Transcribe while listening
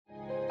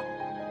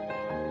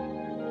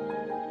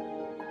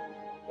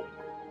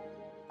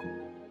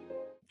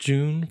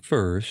June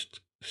 1st,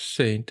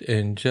 Saint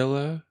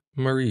Angela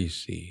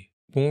Merici.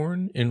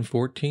 Born in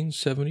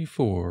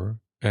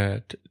 1474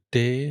 at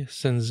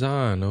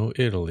Desenzano,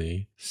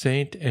 Italy,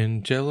 Saint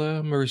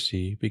Angela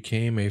Merici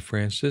became a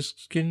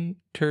Franciscan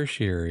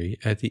tertiary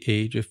at the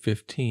age of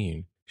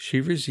 15. She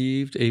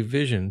received a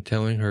vision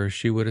telling her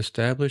she would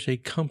establish a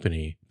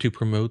company to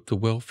promote the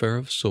welfare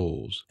of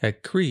souls.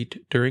 At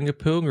Crete, during a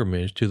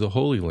pilgrimage to the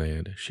Holy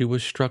Land, she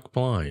was struck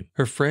blind.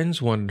 Her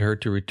friends wanted her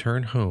to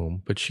return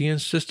home, but she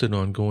insisted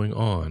on going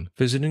on,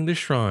 visiting the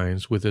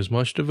shrines with as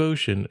much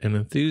devotion and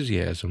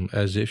enthusiasm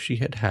as if she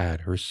had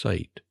had her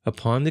sight.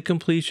 Upon the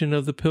completion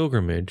of the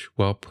pilgrimage,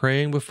 while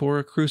praying before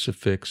a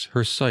crucifix,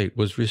 her sight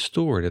was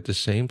restored at the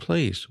same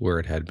place where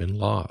it had been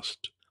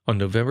lost. On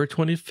November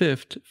 25,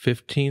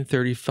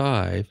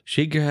 1535,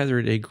 she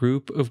gathered a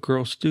group of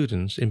girl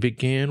students and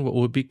began what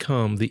would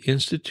become the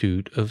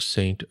Institute of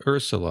St.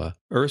 Ursula,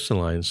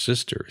 Ursuline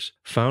sisters,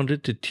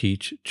 founded to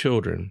teach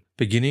children,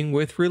 beginning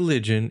with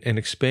religion and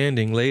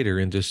expanding later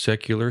into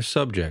secular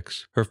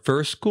subjects. Her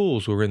first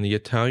schools were in the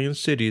Italian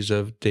cities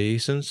of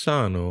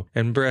Desenzano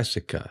and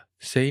Brescia.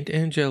 Saint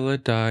Angela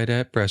died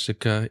at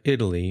Brescia,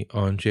 Italy,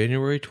 on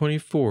January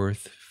 24,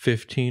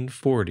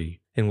 1540.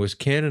 And was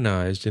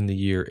canonized in the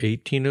year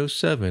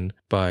 1807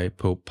 by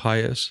Pope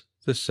Pius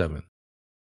VII.